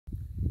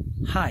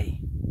Hi,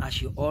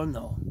 as you all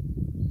know,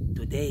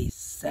 today,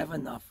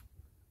 7th of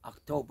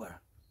October,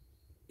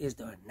 is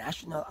the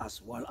national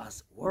as well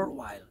as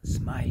worldwide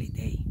Smiley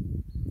Day.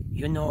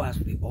 You know, as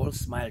we all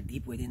smile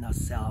deep within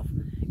ourselves,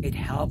 it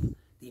helps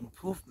the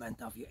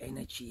improvement of your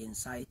energy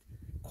inside,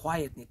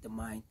 quieten the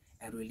mind,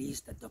 and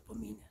release the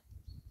dopamine.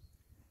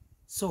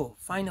 So,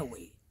 find a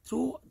way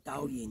through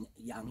Daoyin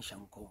Yang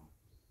Shang Kong.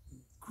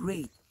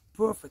 Great,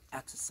 perfect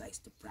exercise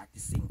to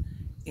practicing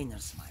inner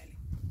smiling.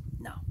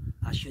 Now,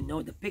 as you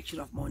know, the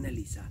picture of Mona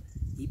Lisa,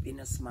 deep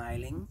inner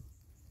smiling,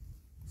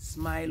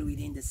 smile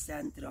within the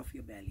center of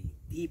your belly,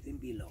 deep and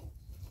below.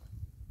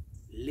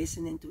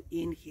 Listening to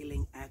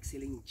inhaling,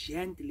 exhaling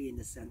gently in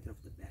the center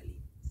of the belly.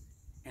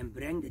 And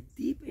bring the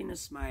deep inner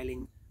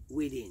smiling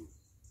within.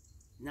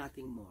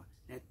 Nothing more.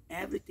 Let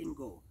everything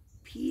go.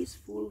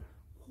 Peaceful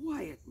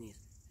quietness,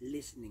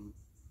 listening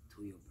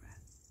to your breath.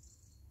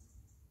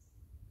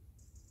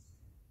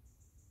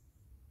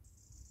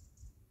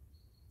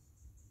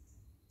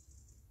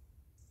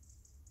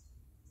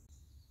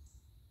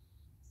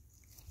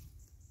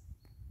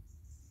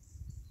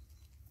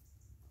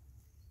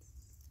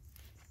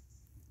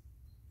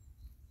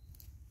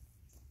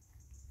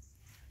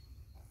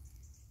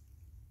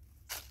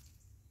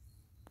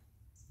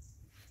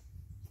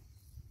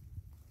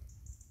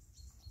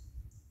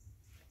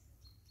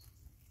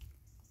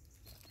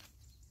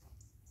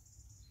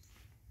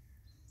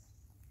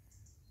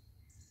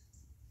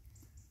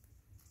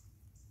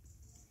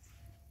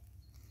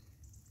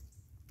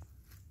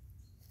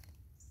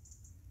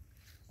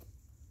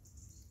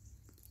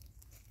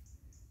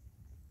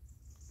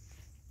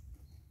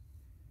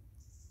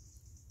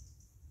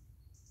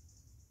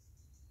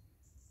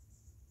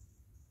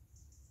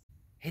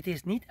 Het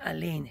is niet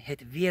alleen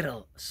het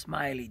Wereld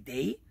Smiley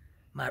Day,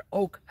 maar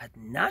ook het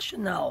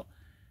Nationale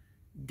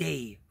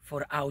Day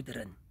voor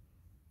ouderen.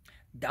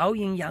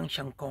 Daoyin Yang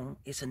Shang Kong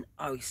is een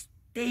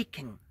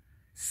uitstekend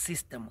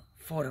systeem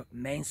voor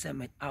mensen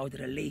met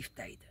oudere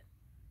leeftijden.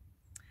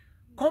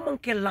 Kom een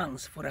keer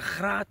langs voor een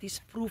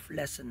gratis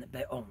proeflessen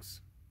bij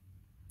ons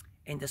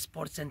in de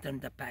sportcentrum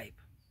De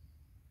Pijp.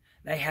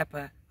 Wij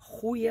hebben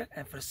goede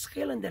en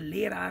verschillende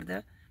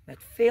leraren met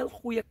veel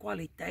goede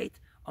kwaliteit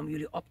om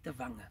jullie op te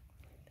vangen.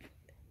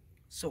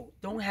 So,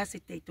 don't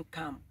hesitate to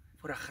come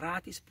voor een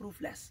gratis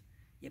proefles.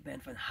 Je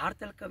bent van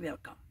harte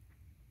welkom.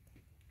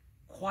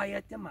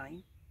 Quiet the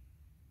mind.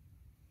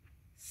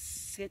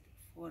 Sit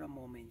for a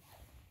moment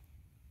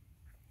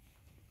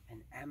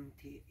and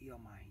empty your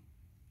mind.